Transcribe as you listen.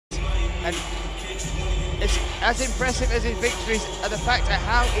And it's as impressive as his victories are the fact of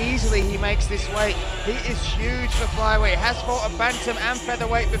how easily he makes this weight. He is huge for flyweight. Has fought a bantam and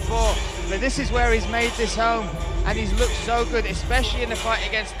featherweight before, but this is where he's made this home, and he's looked so good, especially in the fight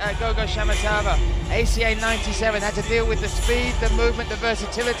against Gogo Shamatava. ACA 97 had to deal with the speed, the movement, the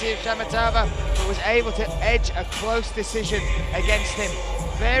versatility of Shamatava, but was able to edge a close decision against him.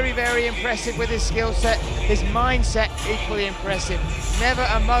 Very, very impressive with his skill set. His mindset, equally impressive. Never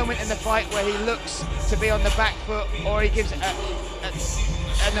a moment in the fight where he looks to be on the back foot or he gives an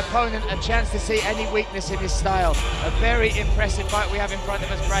opponent a chance to see any weakness in his style. A very impressive fight we have in front of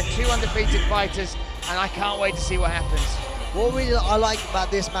us, Brad. 2 undefeated fighters, and I can't wait to see what happens. What really I like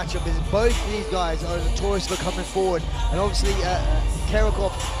about this matchup is both of these guys are notorious for coming forward, and obviously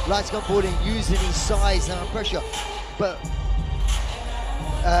Kerefov likes to come forward and using his size and pressure, but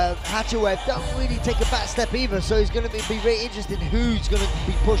Khatuev don't really take a back step either, so it's going to be very interesting who's going to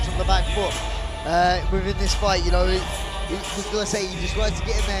be pushed on the back foot within this fight. You know, he's going to say he just likes to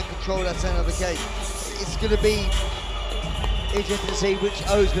get in there and control that center of the cage. It's going to be interesting to see which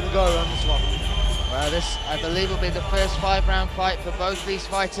O is going to go on this one. Well, this, I believe, will be the first 5-round fight for both these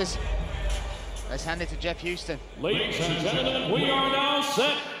fighters. Let's hand it to Jeff Houston. Ladies and gentlemen, we are now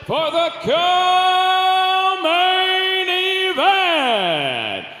set for the co-main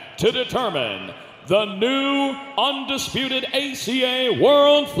event to determine the new undisputed ACA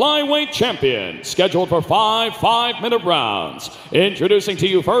World Flyweight Champion, scheduled for 5 5-minute rounds. Introducing to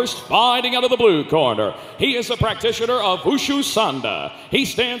you first, fighting out of the blue corner. He is a practitioner of Wushu Sanda. He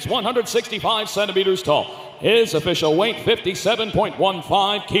stands 165 centimeters tall. His official weight,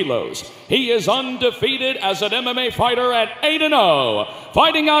 57.15 kilos. He is undefeated as an MMA fighter at 8-0.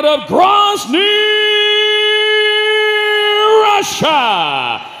 Fighting out of Grozny,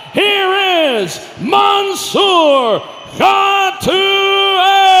 Russia. Here is Mansur Khatuev.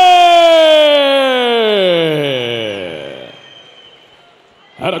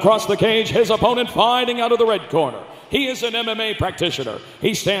 And across the cage, his opponent fighting out of the red corner. He is an MMA practitioner.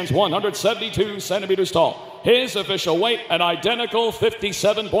 He stands 172 centimeters tall. His official weight, an identical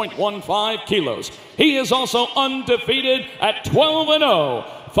 57.15 kilos. He is also undefeated at 12-0.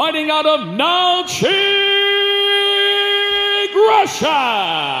 Fighting out of Nalchik,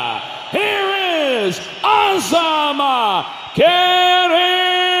 Russia. Here is Azamat Kerefov.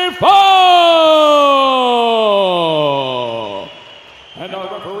 And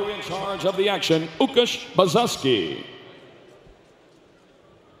our referee in charge of the action, Łukasz Bazaski.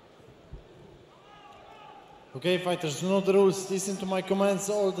 Okay, fighters, you know the rules. Listen to my commands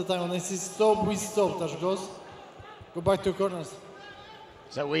all the time. When I say stop, we stop. Touch goes. Go back to your corners.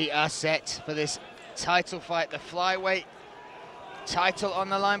 So we are set for this title fight, the flyweight title on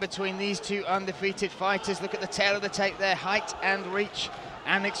the line between these two undefeated fighters. Look at the tail of the tape there, height and reach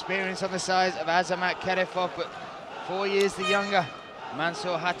and experience on the size of Azamat Kerefov, but 4 years the younger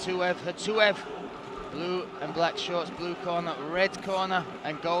Mansur Khatuev. Khatuev, blue and black shorts, blue corner, red corner,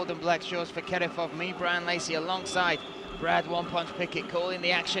 and gold and black shorts for Kerefov. Me, Brian Lacey, alongside Brad One Punch Pickett, calling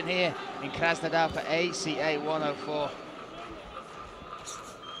the action here in Krasnodar for ACA 104.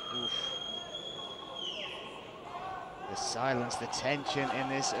 Oof. The silence, the tension in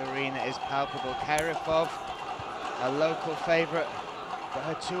this arena is palpable. Kerefov, a local favourite, but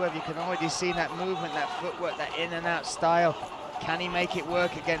Khatuev, you can already see that movement, that footwork, that in and out style. Can he make it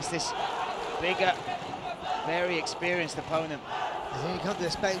work against this bigger, very experienced opponent? I think you come to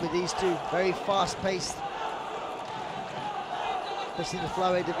expect with these two, very fast-paced, especially in the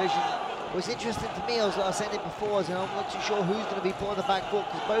flyweight division. What's interesting to me, I was saying it before, I'm not too sure who's going to be put on the back foot,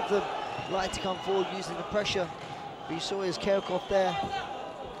 because both of them like to come forward using the pressure. But you saw his Kerefov there,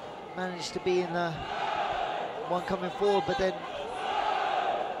 managed to be in one coming forward, but then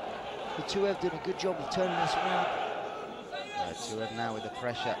the Khatuev doing a good job of turning this around. Khatuev now with the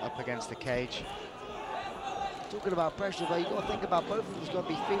pressure up against the cage. Talking about pressure, though, you've got to think about both of them's going to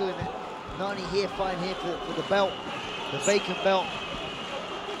be feeling it. Not only here, fighting here for the belt, the vacant belt,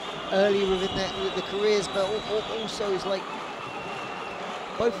 earlier within the careers, but also is like,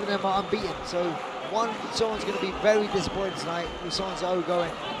 both of them are unbeaten. So someone's going to be very disappointed tonight with someone's O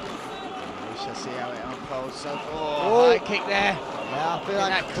going. We shall see how it unfolds. So, high kick there. Yeah, I feel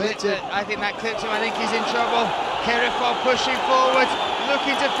like that clipped it. I think that clipped him. I think he's in trouble. Kerefov pushing forward,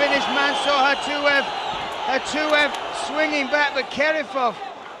 looking to finish Mansur Khatuev. Khatuev swinging back, but Kerefov,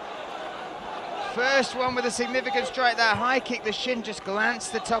 first one with a significant strike. That high kick, the shin just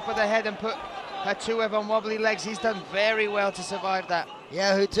glanced the top of the head and put Khatuev on wobbly legs. He's done very well to survive that.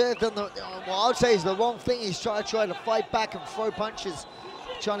 Yeah, Khatuev done what I would say is the wrong thing. He's trying to fight back and throw punches,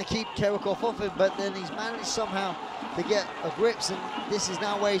 trying to keep Kerefov off him, but then he's managed somehow to get a grips, and this is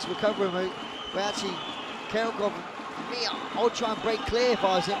now where he's recovering. But actually, Kerefov, for me, I would try and break clear if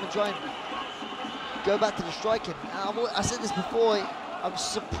I was him and try and go back to the striking. I said this before, I'm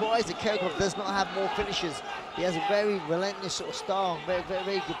surprised that Kerefov does not have more finishes. He has a very relentless sort of style, very, very,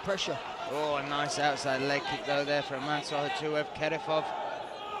 very good pressure. Oh, a nice outside leg kick though there from Mansur Khatuev. Kerefov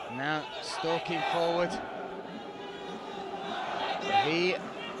now stalking forward. He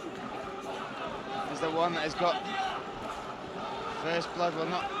is the one that has got first blood, well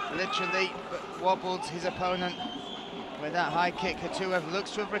not literally, but wobbled his opponent with that high kick. Khatuev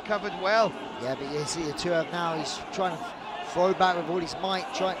looks to have recovered well. Yeah, but you see Khatuev now, he's trying to throw back with all his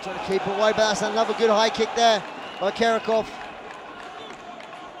might, trying to keep it away, but that's another good high kick there by Kerefov.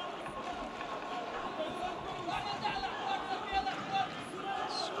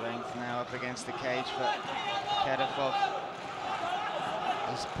 Strength now up against the cage for Kerefov.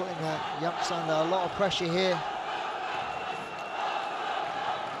 He's putting the youngster under a lot of pressure here.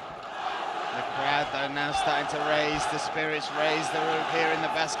 The crowd though now starting to raise the spirits, raise the roof here in the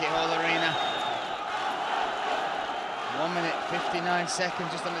Basket Hall Arena. 1 minute 59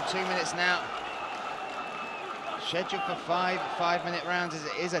 seconds, just under 2 minutes now. Scheduled for five-minute rounds as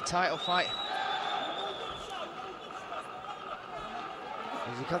it is a title fight.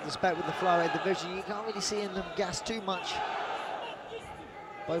 As he comes back with the flyweight division, you can't really see them gas too much.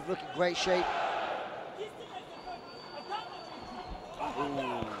 Both look in great shape.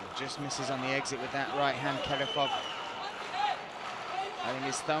 Ooh, just misses on the exit with that right hand, Kerefov. I think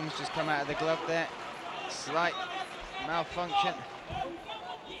his thumbs just come out of the glove there. Slight malfunction.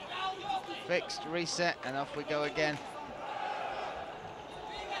 Fixed, reset, and off we go again.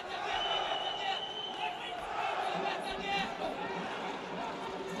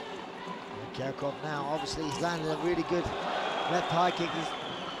 Kerefov now, obviously he's landed a really good left high kick.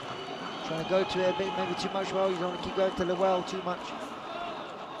 He's trying to go to it a bit, maybe too much well. You don't want to keep going to the well too much.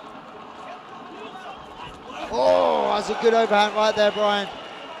 Oh, that's a good overhand right there, Brian.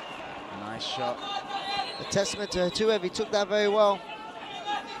 Nice shot. A testament to Khatuev, he took that very well.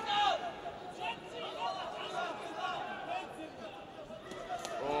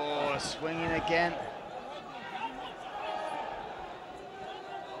 Oh, swinging again.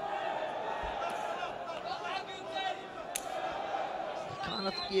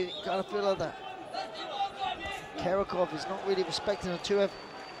 You kind of feel like that. Kerefov is not really respecting Khatuev.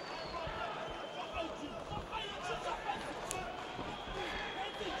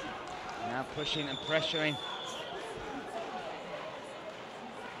 Now pushing and pressuring.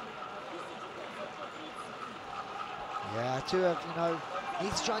 Yeah, Khatuev, you know,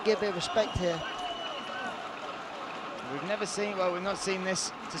 needs to try and get a bit of respect here. We've never seen, well, we've not seen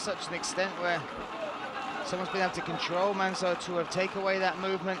this to such an extent where someone's been able to control Mansur Khatuev, take away that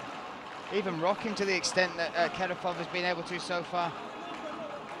movement, even rock him to the extent that Kerefov has been able to so far.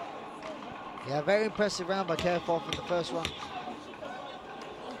 Yeah, very impressive round by Kerefov in the first one.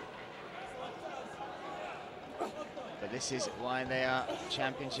 But this is why they are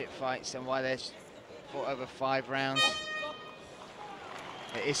championship fights and why they're fought over 5 rounds.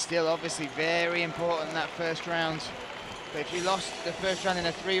 It is still obviously very important, that first round. But if you lost the first round in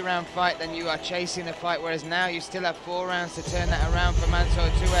a 3-round fight, then you are chasing the fight, whereas now you still have 4 rounds to turn that around for Mansur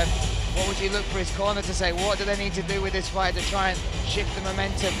Khatuev. What would you look for his corner to say? What do they need to do with this fight to try and shift the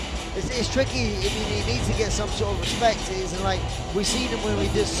momentum? It's tricky. I mean, he needs to get some sort of respect. It isn't like we've seen him when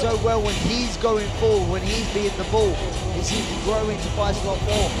he does so well when he's going forward, when he's being the bull. He seems to grow into fights a lot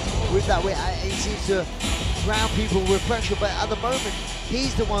more with that. He seems to drown people with pressure, but at the moment,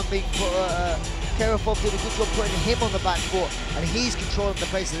 he's the one being put. Kerefov did a good job putting him on the back foot, and he's controlling the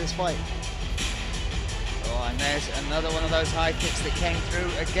pace of this fight. Oh, and there's another one of those high kicks that came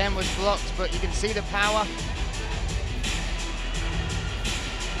through. Again was blocked, but you can see the power.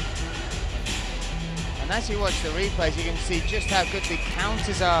 And as you watch the replays, you can see just how good the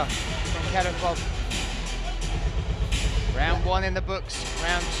counters are from Kerefov. Round 1 in the books,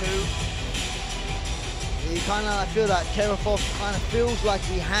 round 2. I feel that Kerefov kind of feels like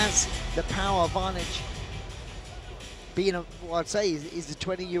he has the power advantage. Being what I'd say is a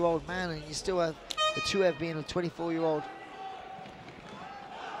 20-year-old man, and you still have Khatuev being a 24-year-old.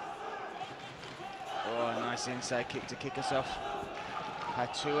 Oh, a nice inside kick to kick us off.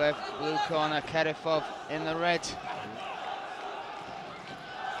 Khatuev, blue corner, Kerefov in the red.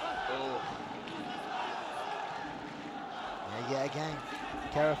 Oh. Yeah, again,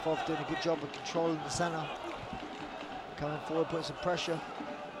 Kerefov doing a good job of controlling the center. Coming forward, putting some pressure.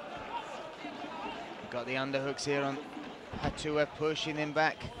 Got the underhooks here on Khatuev, pushing him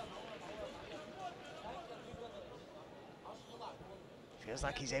back. Feels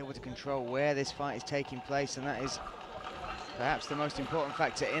like he's able to control where this fight is taking place, and that is Perhaps the most important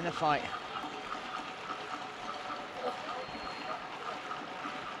factor in a fight.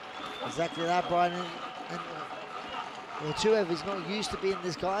 Exactly that, Brian. And Khatuev is not used to being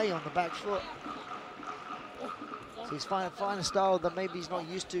this guy on the back foot. So he's finding a style that maybe he's not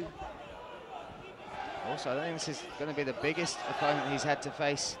used to. Also, I don't think this is going to be the biggest opponent he's had to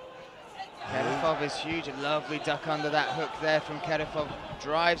face. Kerefov is huge. A lovely duck under that hook there from Kerefov.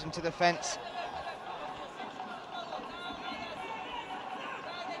 Drives him to the fence.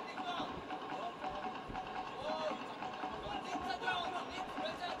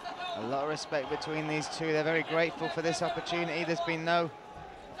 A lot of respect between these two. They're very grateful for this opportunity. There's been no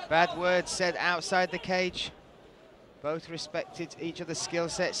bad words said outside the cage. Both respected each other's skill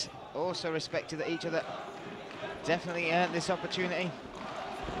sets. Also respected that each other definitely earned this opportunity.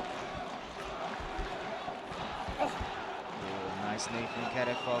 Ooh, nice knee from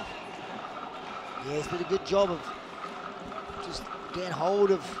Kerefov. Yeah, he's did a good job of just getting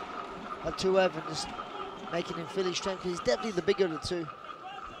hold of Khatuev and just making him feel his strength. He's definitely the bigger of the two.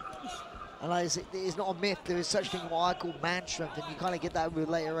 And like I said, it's not a myth. There is such thing what I call man strength, and you kind of get that with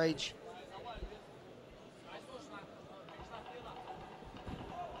later age.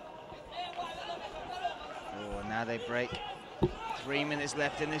 Oh, now they break. 3 minutes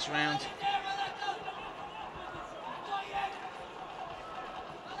left in this round.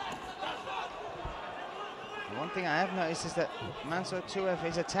 One thing I have noticed is that Mansur Khatuev,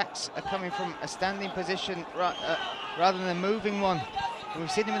 his attacks are coming from a standing position rather than a moving one. We've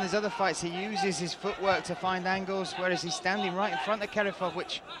seen him in his other fights, he uses his footwork to find angles, whereas he's standing right in front of Kerefov,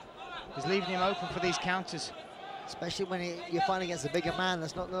 which is leaving him open for these counters. Especially when you're fighting against a bigger man,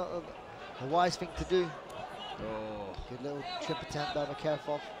 that's not a wise thing to do. Oh. Good little trip attempt by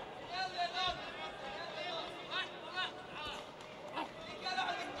Kerefov.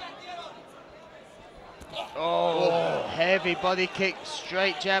 Oh, heavy body kick,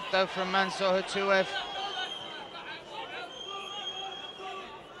 straight jab though from Mansur Khatuev.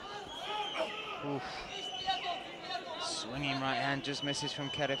 Oof. Swinging right hand just misses from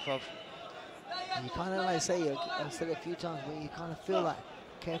Kerefov. And you kind of, like I say, I've said it a few times, where you kind of feel like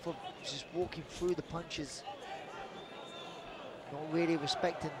Kerefov just walking through the punches, not really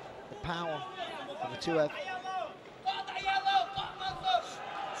respecting the power of Khatuev.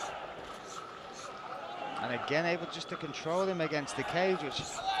 And again, able just to control him against the cage, which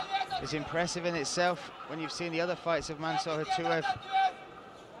is impressive in itself when you've seen the other fights of Mansur Khatuev.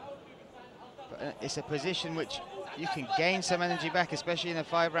 But it's a position which you can gain some energy back, especially in a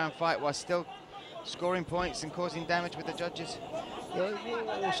 5-round fight, while still scoring points and causing damage with the judges. Yeah,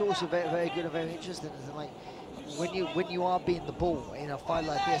 what's also very, very good and very interesting is that, like, when you are being the bull in a fight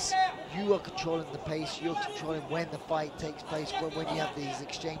like this, you are controlling the pace, you're controlling when the fight takes place, when you have these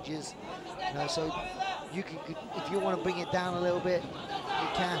exchanges. You know, so you can, if you want to bring it down a little bit, you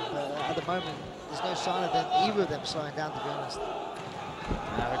can. But at the moment, there's no sign of them, either of them slowing down, to be honest.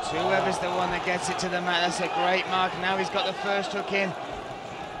 Now Khatuev is the one that gets it to the mat. That's a great mark. Now he's got the first hook in.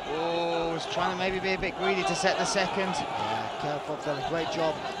 Oh, he's trying to maybe be a bit greedy to set the second. Yeah, Kerefov's done a great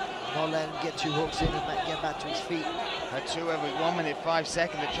job not letting him get 2 hooks in and get back to his feet. Khatuev with 1 minute 5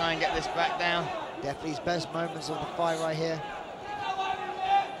 seconds to try and get this back down. Definitely his best moments of the fight right here.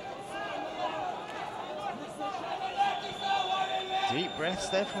 Deep breaths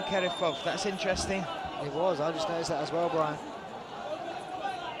there from Kerefov. That's interesting. It was. I just noticed that as well, Brian.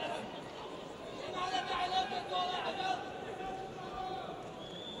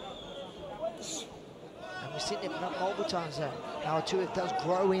 And we've seen it multiple times there. Now, too, it does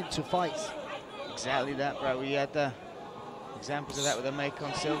grow into fights. Exactly that, bro. We had examples of that with the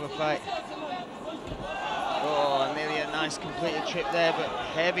Macon Silva fight. Oh, nearly a nice completed trip there, but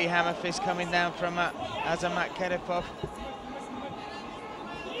heavy hammer fist coming down from Azamat Kerefov.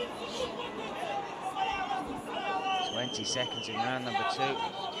 20 seconds in round number 2.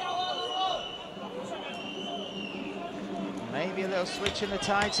 Maybe a little switch in the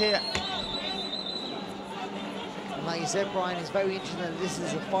tides here. And like you said, Brian, it's very interesting that this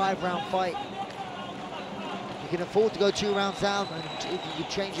is a 5-round fight. You can afford to go 2 rounds down, and if you can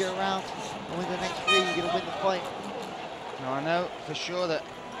change it around and win the next 3, you're going to win the fight. Now, I know for sure that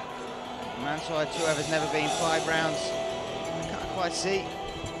Mansur Khatuev has never been 5 rounds. I can't quite see.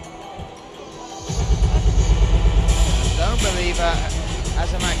 I don't believe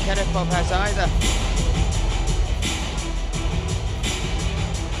Azamat Kerefov has either.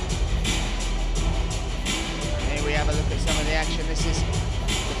 And here we have a look at some of the action. This is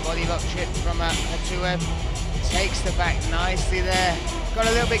the body lock trip from Khatuev. Takes the back nicely there. Got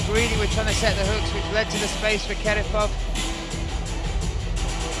a little bit greedy with trying to set the hooks, which led to the space for Kerefov.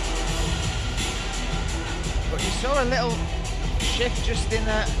 But you saw a little shift just in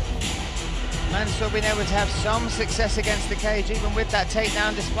Mansur being able to have some success against the cage, even with that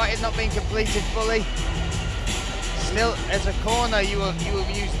takedown, despite it not being completed fully. Still, as a corner, you will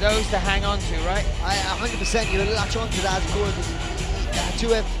use those to hang on to, right? 100%. You will latch on to that as a corner.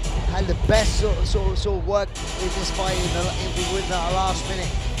 Khatuev had the best sort of work in this fight within the last minute.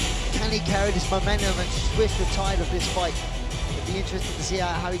 Can he carry this momentum and switch the tide of this fight? It'll be interesting to see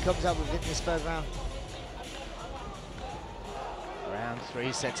how he comes out within this third round. Round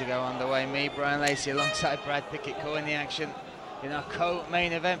 3 set to go underway. Me, Brian Lacey, alongside Brad Pickett, calling the action in our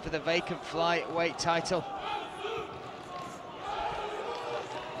co-main event for the vacant flyweight title.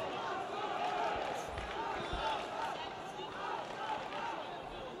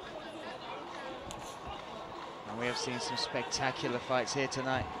 And we have seen some spectacular fights here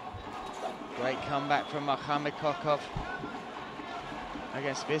tonight. Great comeback from Azamat Kerefov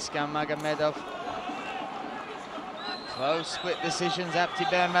against Viskan Magomedov. Close split decisions.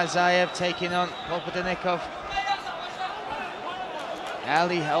 Abdiber Mazayev taking on Popodonikov.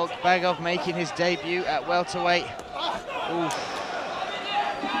 Ali Holkbagov making his debut at welterweight. Oof.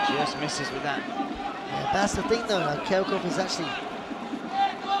 Just misses with that. Yeah, that's the thing though. Like, Kerefov is actually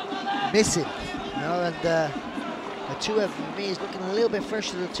missing, you know, and Khatuev for me is looking a little bit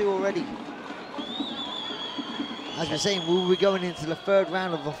fresher than the two already. As we're saying, we'll be going into the third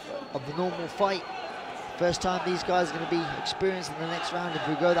round of the normal fight. First time these guys are going to be experienced in the next round if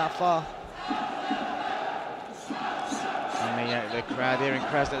we go that far. And the crowd here in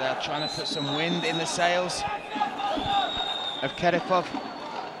Krasnodar are trying to put some wind in the sails of Kerefov.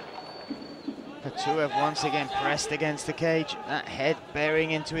 Khatuev once again pressed against the cage, that head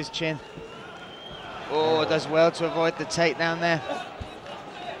bearing into his chin. Oh, does well to avoid the takedown there.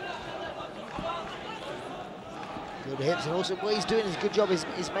 Good hips, and also what he's doing is a good job. He's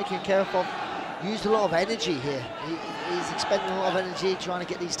making Kerefov use a lot of energy here. He's expending a lot of energy trying to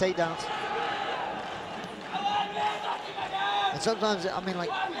get these takedowns. And sometimes, I mean, like,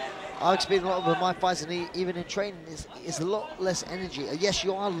 I've experienced a lot with my fights, and even in training, it's a lot less energy. Yes,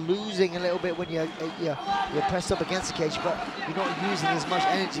 you are losing a little bit when you're pressed up against the cage, but you're not using as much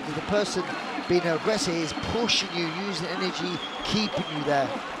energy because the person being an aggressor is pushing you, using energy, keeping you there.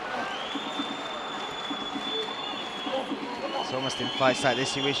 It's almost in fights like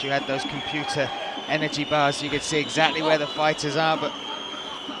this, you wish you had those computer energy bars so you could see exactly where the fighters are, but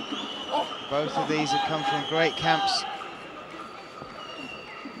both of these have come from great camps.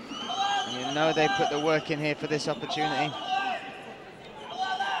 And you know they put the work in here for this opportunity.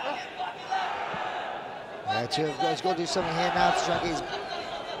 Yeah, he's got to do something here now to try and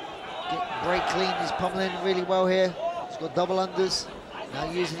break clean. He's pummeling really well here. He's got double unders.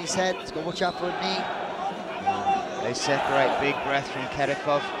 Now using his head. He's got to watch out for a knee. They separate, big breath from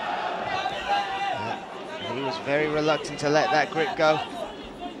Kerefov. Yeah. He was very reluctant to let that grip go.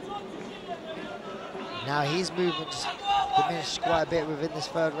 Now his movement's diminished quite a bit within this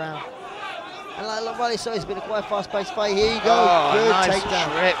third round. And like Riley said, it's been a quite fast-paced fight. Here you go. Oh, good nice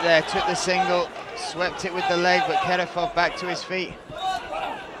takedown. trip there. Took the single, swept it with the leg, but Kerefov back to his feet.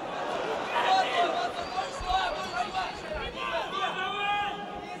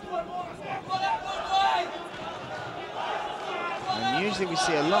 Usually we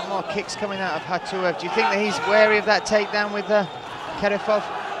see a lot more kicks coming out of Khatuev. Do you think that he's wary of that takedown with Kerefov?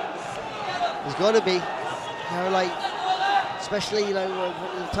 He's got to be. You know, like, especially, you know,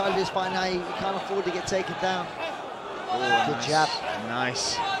 with the title of this fight now, you can't afford to get taken down. Oh, good nice. jab.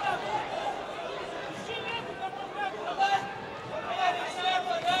 Nice.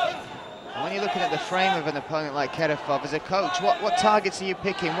 And when you're looking at the frame of an opponent like Kerefov, as a coach, what targets are you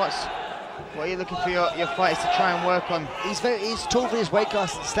picking? What are you looking for your fighters to try and work on? He's tall for his weight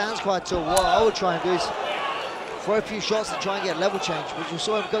class and stands quite tall. What I would try and do is throw a few shots and try and get level change, which we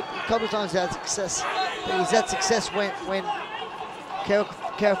saw him a couple of times. He had success. But he's had success when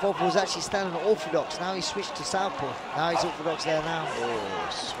Kerefov was actually standing orthodox. Now he's switched to southpaw. Now he's orthodox there now. Oh,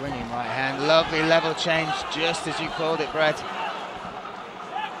 swinging right hand. Lovely level change, just as you called it, Brad.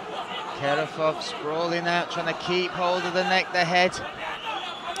 Kerefov sprawling out, trying to keep hold of the neck, the head.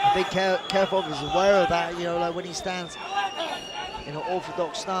 I think Kerefov is aware of that, you know, like when he stands in an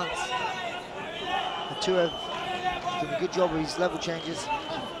orthodox stance. Khatuev doing a good job with his level changes.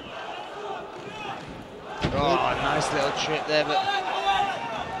 Oh, nice little trip there, but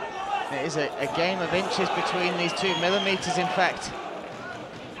it is a game of inches between these 2 millimeters, in fact.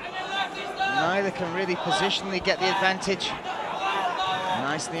 Neither can really positionally get the advantage.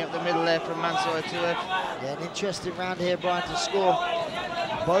 Nicely up the middle there from Mansur Khatuev. Yeah, an interesting round here, Brian, to score.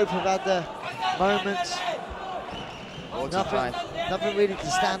 Both have had their moments. 45. Nothing really to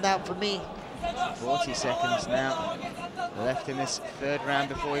stand out for me. 40 seconds now. left in this third round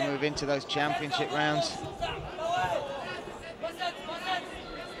before we move into those championship rounds.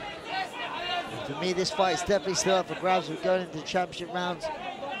 For me, this fight is definitely still up for grabs. We're going into the championship rounds.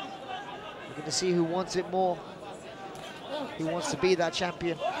 We're going to see who wants it more, who wants to be that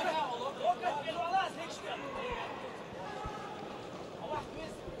champion.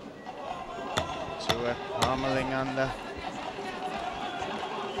 Pummeling under.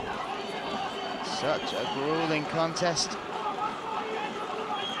 Such a grueling contest.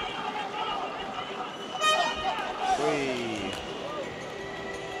 Whee.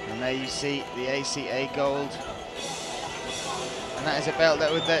 And there you see the ACA gold. And that is a belt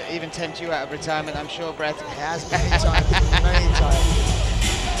that would even tempt you out of retirement, I'm sure, Brett. It has many times, many times.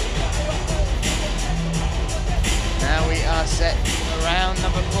 Now we are set for round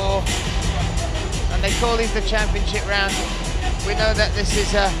number 4. And they call these the championship rounds. We know that this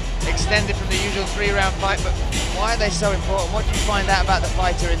is extended from the usual 3-round fight, but why are they so important? What do you find out about the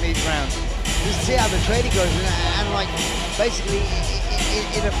fighter in these rounds? You see how the training goes, and like basically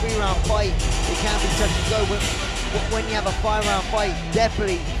in a 3-round fight, it can be touch and go. When you have a 5-round fight,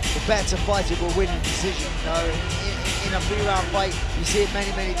 definitely the better fighter will win the decision. You know, in a 3-round fight, you see it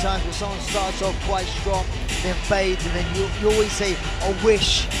many, many times where someone starts off quite strong, then fades, and then you always say, "I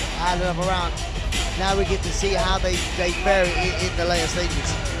wish I had another round." Now we get to see how they fare in the later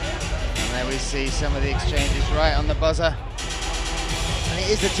stages. And there we see some of the exchanges right on the buzzer. And it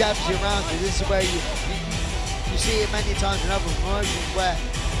is the championship round, because this is where you see it many times in other promotions where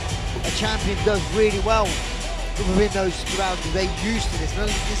a champion does really well within those rounds because they're used to this.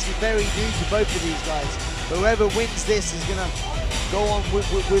 This is very new to both of these guys. But whoever wins this is going to go on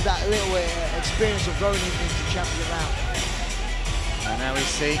with that little experience of going into the championship round. And now we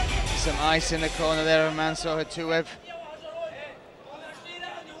see some ice in the corner there of Mansur Khatuev.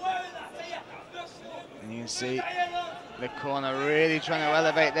 And you can see the corner really trying to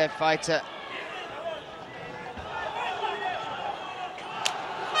elevate their fighter.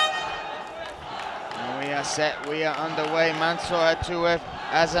 And we are set, we are underway. Mansur Khatuev,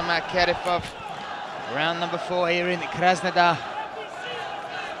 Azamat Kerefov. Round number 4 here in Krasnodar.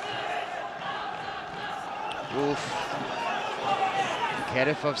 Oof.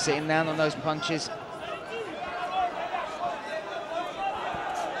 Kerefov sitting down on those punches.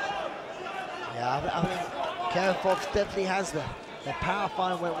 Yeah, I mean, Kerefov definitely has the power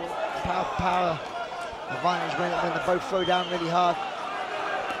power advantage when they both throw down really hard.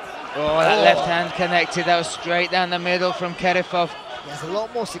 Oh, that left hand connected. That was straight down the middle from Kerefov. He has a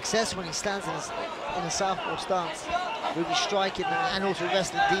lot more success when he stands in a southpaw stance, really striking and also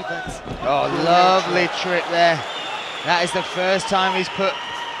wrestling defense. Oh, lovely trip there. That is the first time he's put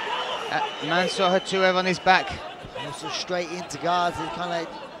Mansur Khatuev on his back. And also straight into guards. It's kind of like,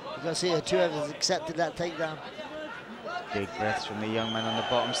 you can see Khatuev has accepted that takedown. Big breaths from the young man on the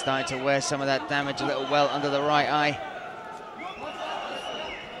bottom, starting to wear some of that damage, a little welt under the right eye.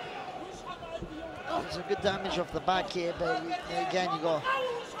 Some good damage off the back here, but again, you got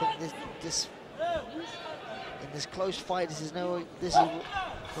this in this close fight. This is not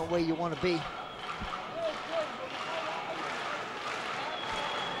where you want to be.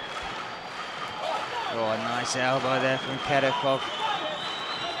 Oh, a nice elbow there from Kerefov.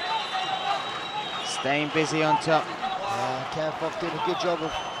 Staying busy on top. Kerefov doing a good job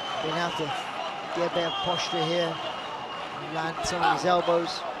of being able to get a bit of posture here, land some of his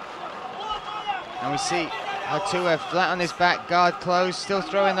elbows. And we see Khatuev flat on his back, guard closed, still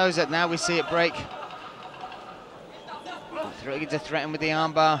throwing those at. Now we see it break. Looking to threaten with the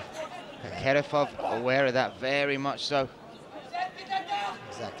armbar. Kerefov aware of that, very much so.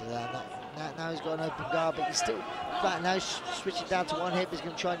 Exactly that. Now he's got an open guard, but he's still flat. Now he's switching down to one hip. He's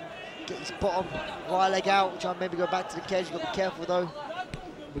going to try and get his bottom right leg out, try and maybe go back to the cage. He's got to be careful though.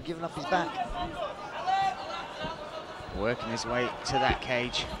 We're giving up his back. Working his way to that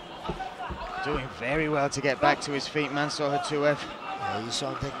cage. Doing very well to get back to his feet, Mansur Khatuev. Yeah, you saw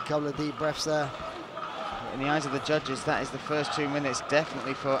him take a couple of deep breaths there. In the eyes of the judges, that is the first 2 minutes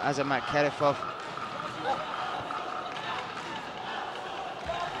definitely for Azamat Kerefov.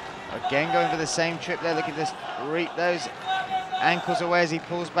 Again going for the same trip there, looking to reap those ankles away as he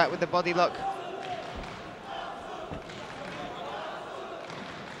pulls back with the body lock.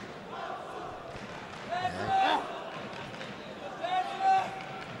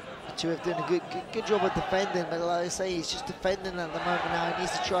 Khatuev doing a good job of defending, but like I say, he's just defending at the moment now. He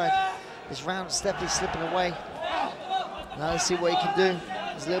needs to try. This round is definitely slipping away. Now let's see what he can do.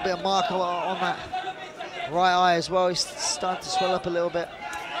 There's a little bit of marker on that right eye as well. He's starting to swell up a little bit.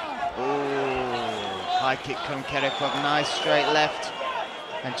 Ooh, high kick from Kerefov, nice straight left.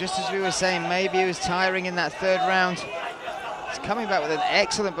 And just as we were saying, maybe he was tiring in that third round. He's coming back with an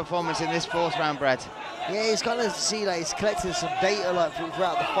excellent performance in this 4th round, Brad. Yeah, he's kind of see like he's collected some data like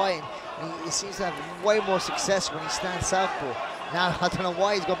throughout the fight. He seems to have way more success when he stands southpaw. Now I don't know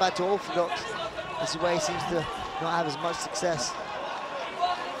why he's gone back to orthodox. This is where he seems to not have as much success.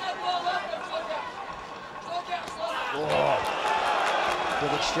 Oh.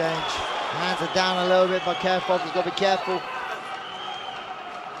 Good exchange. Hands are down a little bit by Kerefov. He's got to be careful.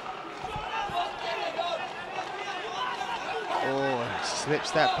 Oh,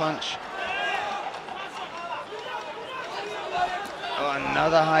 slips that punch. Oh,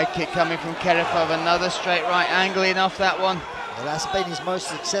 another high kick coming from Kerefov. Another straight right, angling off that one. Well, that's been his most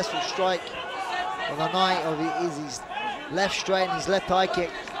successful strike of the night. Is his left straight and his left high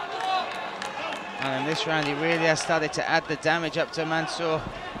kick. And in this round, he really has started to add the damage up to Mansur.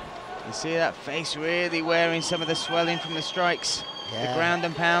 You see that face really wearing some of the swelling from the strikes. Yeah. The ground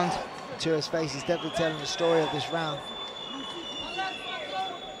and pound. Khatuev's face is definitely telling the story of this round.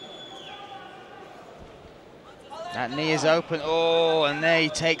 That knee is open. Oh, and there he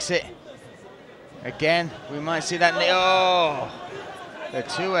takes it. Again, we might see that knee. Oh,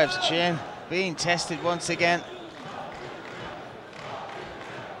 Khatuev's chin being tested once again.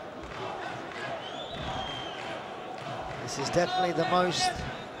 This is definitely the most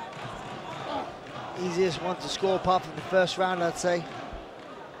easiest one to score apart from the first round, I'd say.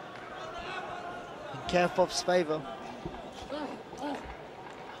 In Kerefov's favor.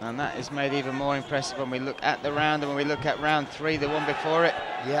 And that is made even more impressive when we look at the round and when we look at round 3, the one before it.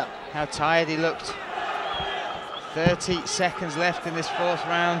 Yeah. How tired he looked. 30 seconds left in this 4th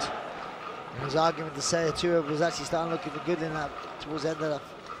round. There was argument to say Khatuev was actually starting looking good in that towards the end of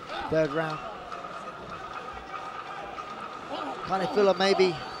the 3rd round. Kind of feel like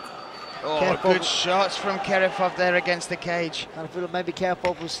maybe. Oh, Kerefov, good shots from Kerefov there against the cage. Kind of feel like maybe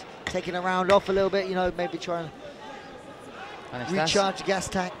Kerefov was taking a round off a little bit, you know, maybe trying to recharge the gas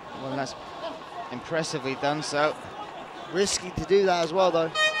tank. Well, that's impressively done so. Risky to do that as well,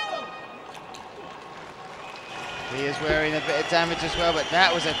 though. He is wearing a bit of damage as well, but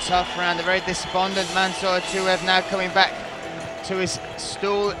that was a tough round. A very despondent Mansur Khatuev now coming back to his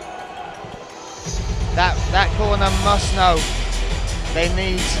stool. That corner must know they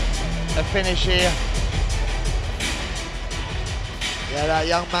need a finish here. Yeah, that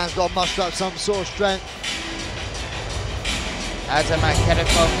young man's got to muster up some sort of strength. Azamat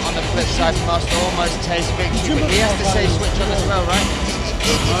Kerefov on the flip side must almost taste victory, but he has to say switch on as well, right?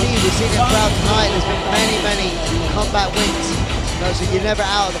 Indeed, we've seen him throughout tonight. There's been many combat wins. You know, so you're never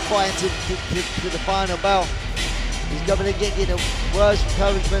out of the fight to the final bell. He's going to get the words of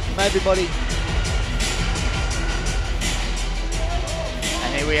encouragement from everybody.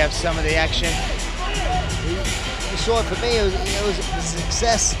 And here we have some of the action. You saw it for me, it was a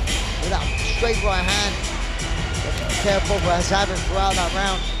success with that straight right hand that Kerefov has had throughout that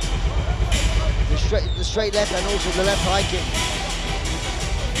round. The straight left and also the left high kick.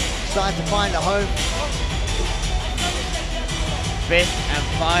 Starting to find a home. 5th and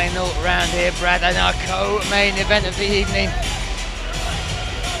final round here, Brad, and our co-main event of the evening.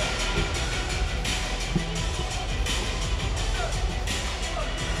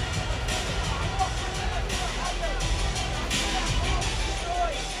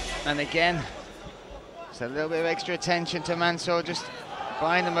 And again, just a little bit of extra attention to Mansur, just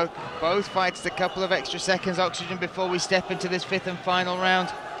buying them both fights a couple of extra seconds oxygen before we step into this 5th and final round.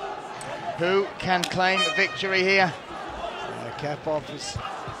 Who can claim victory here? Kerefov is,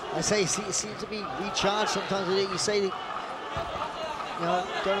 I say, he seems to be recharged sometimes. You say, you know,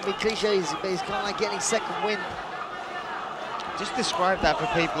 don't want to be cliches, but he's kind of like getting second wind. Just describe that for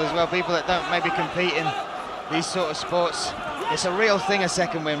people as well, people that don't maybe compete in these sort of sports. It's a real thing, a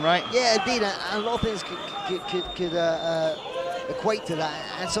second win, right? Yeah, indeed, and a lot of things could equate to that,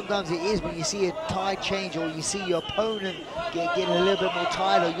 and sometimes it is when you see a tide change or you see your opponent getting a little bit more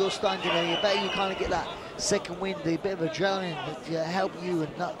tired, or you're starting to get better, you kind of get that second wind, a bit of adrenaline to help you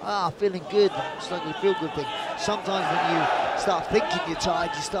and feeling good, starting to feel good thing. Sometimes when you start thinking you're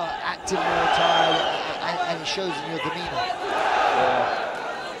tired, you start acting more tired, and it shows in your demeanor.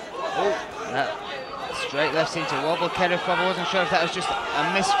 Oh, that straight left seemed to wobble Kerefov. I wasn't sure if that was just a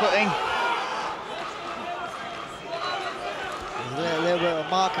misfooting. A little bit of a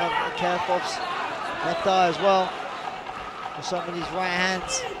mark on Kerefov's left eye as well. For some of these right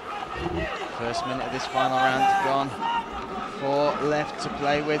hands. First minute of this final round gone. 4 left to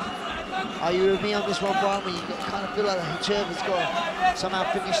play with. Are you with me on this one, Brian? Where you kind of feel like Khatuev has got to somehow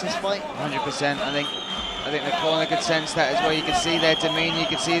finish this fight? 100%. I think the corner could sense that as well. You could see their demeanor, you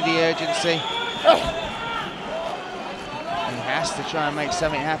could see the urgency. He has to try and make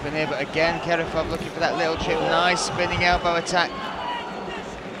something happen here, but again, Kerefov looking for that little chip. Nice spinning elbow attack.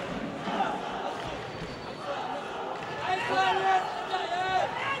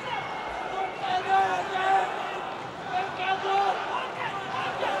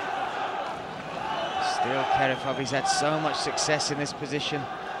 Still Kerefov, he's had so much success in this position.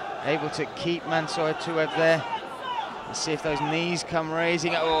 Able to keep Mansur Khatuev there. Let's see if those knees come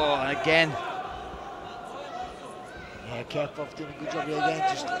raising. Oh, and again. Yeah, Kerefov doing a good job here again,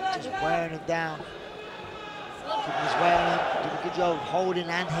 just wearing him down. Keeping his wear on him, doing a good job of holding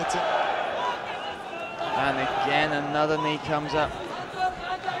and hitting. And again, another knee comes up.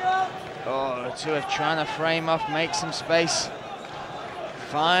 Oh, Khatuev trying to frame off, make some space.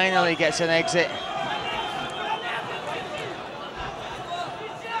 Finally gets an exit.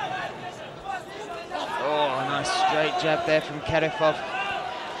 Oh, a nice straight jab there from Kerefov.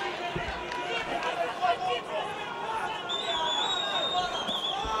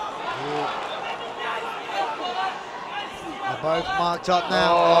 They're both marked up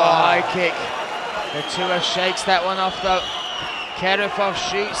now. Oh, high kick. Khatuev shakes that one off though. Kerefov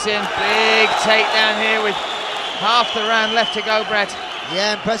shoots in, big takedown here with half the round left to go, Brad.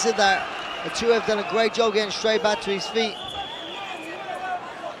 Yeah, impressive that. Khatuev done a great job getting straight back to his feet.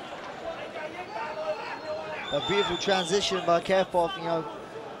 A beautiful transition by Kerefov, you know,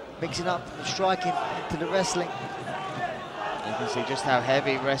 mixing up from the striking into the wrestling. You can see just how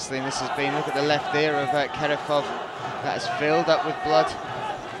heavy wrestling this has been. Look at the left ear of Kerefov. That is filled up with blood.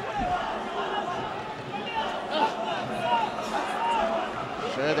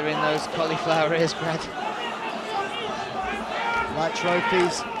 Further in those cauliflower ears, Brad. Like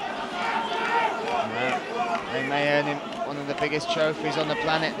trophies. Well, they may earn him one of the biggest trophies on the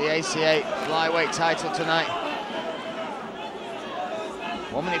planet, the ACA flyweight title tonight.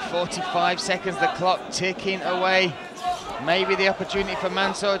 1 minute 45 seconds, the clock ticking away. Maybe the opportunity for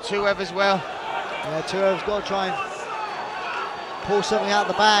Mansur Khatuev as well. Yeah, Khatuev's got to try and pull something out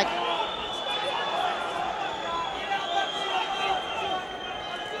of the bag.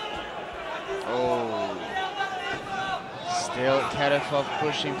 Oh, still Kerefov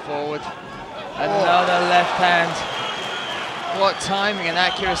pushing forward. Another left hand. What timing and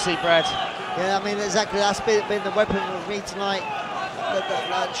accuracy, Brad. Yeah, I mean, exactly, that's been the weapon of me tonight.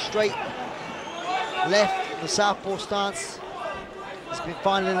 That straight left, the southpaw stance. He's been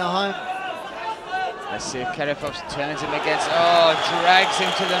finding a home. Let's see if Kerefov turns him against, oh, drags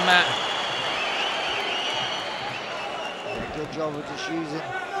him to the mat. Yeah, good job of just using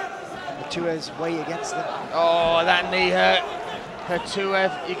Khatuev's weight against him. Oh, that knee hurt.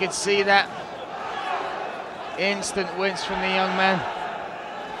 Khatuev, you can see that. Instant wince from the young man.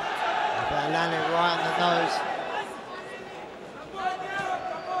 But landed right on the nose.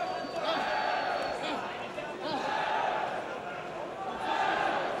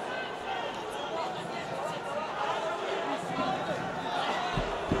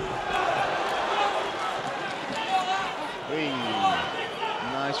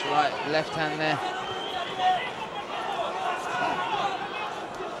 Nice right, left hand there.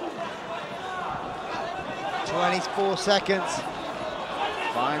 .24 seconds.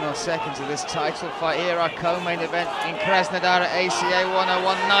 Final seconds of this title fight here, our co-main event in Krasnodar at ACA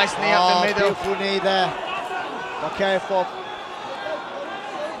 101. Nice knee up the middle. Beautiful knee there by Kerefov.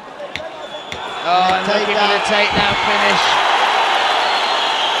 Oh, and looking for the takedown finish.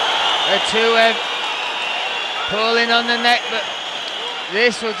 Khatuev pulling on the neck, but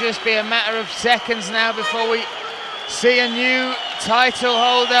this will just be a matter of seconds now before we see a new title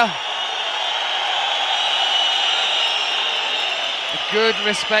holder. Good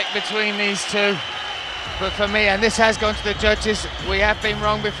respect between these two, but for me, and this has gone to the judges, we have been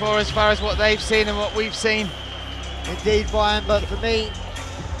wrong before as far as what they've seen and what we've seen. Indeed, Brian, but for me,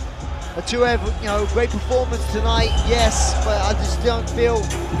 Khatuev, you know, great performance tonight, yes, but I just don't feel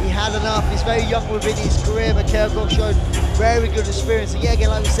he had enough. He's very young within his career, but Kerefov showed very good experience. And yeah, again,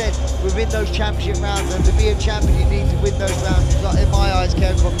 like we said, within those championship rounds, and to be a champion, you need to win those rounds. In my eyes,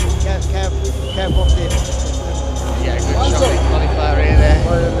 Kerefov did. Yeah, good shot in cauliflower ear there.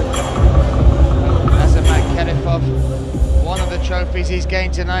 Azamat Kerefov, one of the trophies he's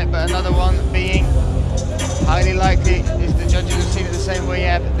gained tonight, but another one being highly likely is the judges have seen it the same way you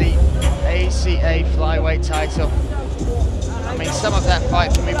have, the ACA flyweight title. I mean, some of that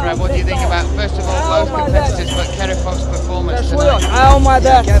fight for me, Brad, what do you think about, first of all, both competitors, but Kerefov's performance tonight?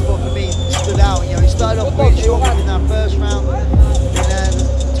 Yeah, Kerefov for me stood out. You know, he started off really strong in that first round, and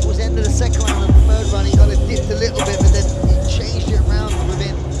towards the end of the second round and the third round, he kind of dipped a little bit, but then he changed it around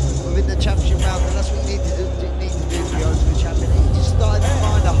within the championship round, and that's what you need to do to be honest with the champion. He just started to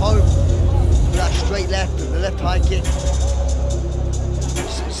find a home with that straight left and the left high kick.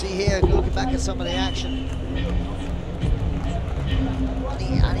 some of the action. And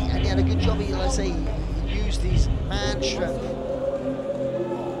he had a good job. Let's say he used his man strength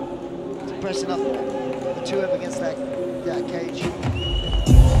to pressing up the two of them against that cage.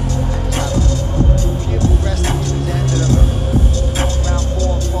 Beautiful wrestling towards the end of round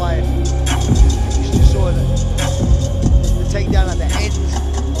 4 and 5. You just saw the takedown at the end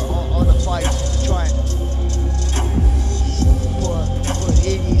on the fight to try and put it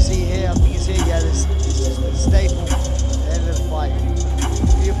in. You see here, I think it's here, yeah, this is the staple at the end of the fight.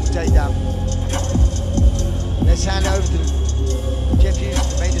 Beautiful takedown. Let's hand it over to Jeff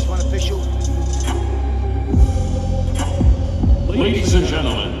Hughes, the Raiders 1 official. Ladies and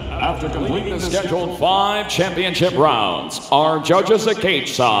gentlemen, after completing the scheduled 5 championship rounds, our judges at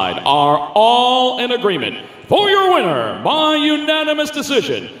cage side are all in agreement for your winner by unanimous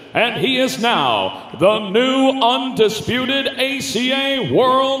decision. And he is now the new undisputed ACA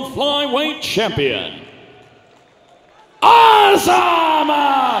World Flyweight Champion,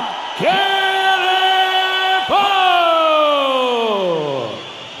 Azamat Kerefov!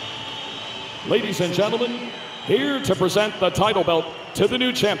 Ladies and gentlemen, here to present the title belt to the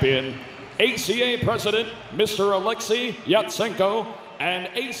new champion, ACA President Mr. Alexei Yatsenko and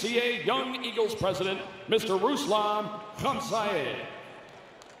ACA Young Eagles President Mr. Ruslan Khamzatov.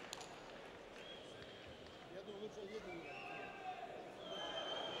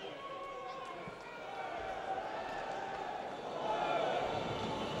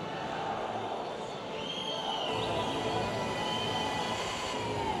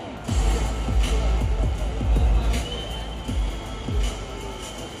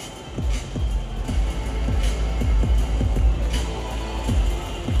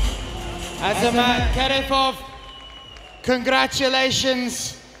 Azamat Kerefov,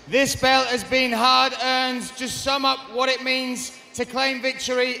 congratulations. This belt has been hard earned. Just sum up what it means to claim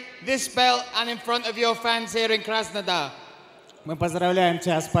victory, this belt, and in front of your fans here in Krasnodar. Мы поздравляем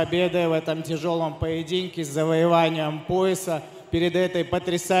тебя с победой в этом тяжелом поединке, с завоеванием пояса перед этой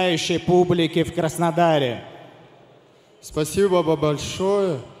потрясающей публикой в Краснодаре. Спасибо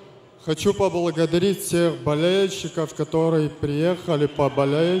большое. Хочу поблагодарить всех болельщиков, которые приехали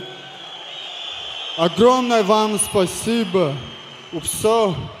поболеть. Огромное вам спасибо,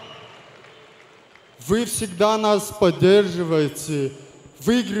 УПСО. Вы всегда нас поддерживаете.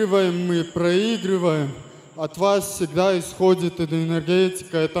 Выигрываем мы, проигрываем. От вас всегда исходит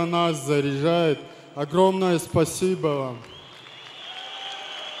энергетика, это нас заряжает. Огромное спасибо вам.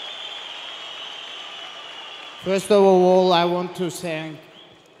 First of all, I want to thank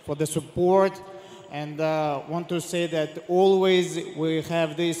for the support and want to say that always we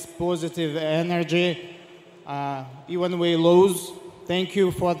have this positive energy, even we lose. Thank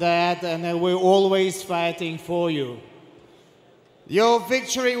you for that, and we're always fighting for you. Your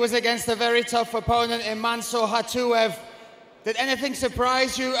victory was against a very tough opponent in Mansur Khatuev. Did anything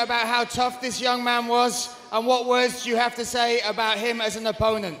surprise you about how tough this young man was? And what words do you have to say about him as an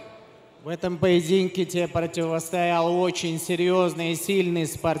opponent? В этом поединке тебе противостоял очень серьезный и сильный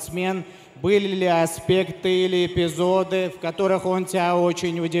спортсмен. Были ли аспекты или эпизоды, в которых он тебя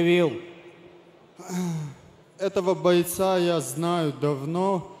очень удивил? Этого бойца я знаю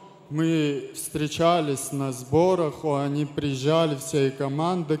давно. Мы встречались на сборах, они приезжали всей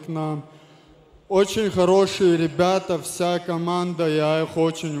командой к нам. Очень хорошие ребята, вся команда, я их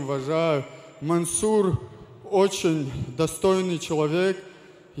очень уважаю. Мансур очень достойный человек,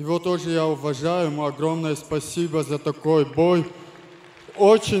 его тоже я уважаю, ему огромное спасибо за такой бой.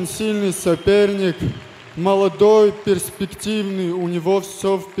 Очень сильный соперник, молодой, перспективный, у него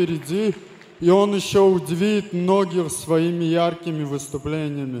все впереди, и он еще удивит многих своими яркими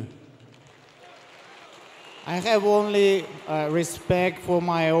выступлениями. I have only respect for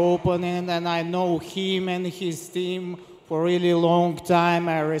my opponent, and I know him and his team for a really long time.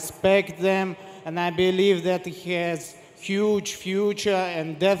 I respect them, and I believe that he has huge future,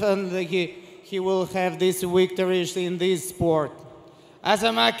 and definitely he will have these victories in this sport.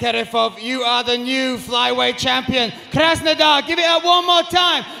 Azamat Kerefov, you are the new flyweight champion. Krasnodar, give it up one more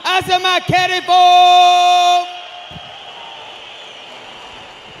time. Azamat Kerefov!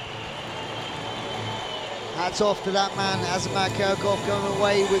 Hats off to that man, Azamat Kerefov, going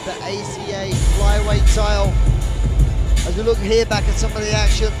away with the ACA flyweight title. As we look here back at some of the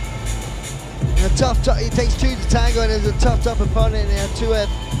action, it takes two to tango, and there's a tough opponent in there, Khatuev.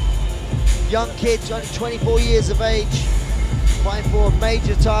 Young kid, only 24 years of age, fighting for a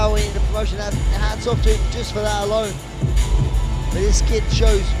major title in the promotion. Hats off to him just for that alone. But this kid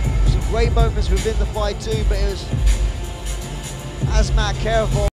shows some great moments within the fight too, but it was Azamat Kerefov.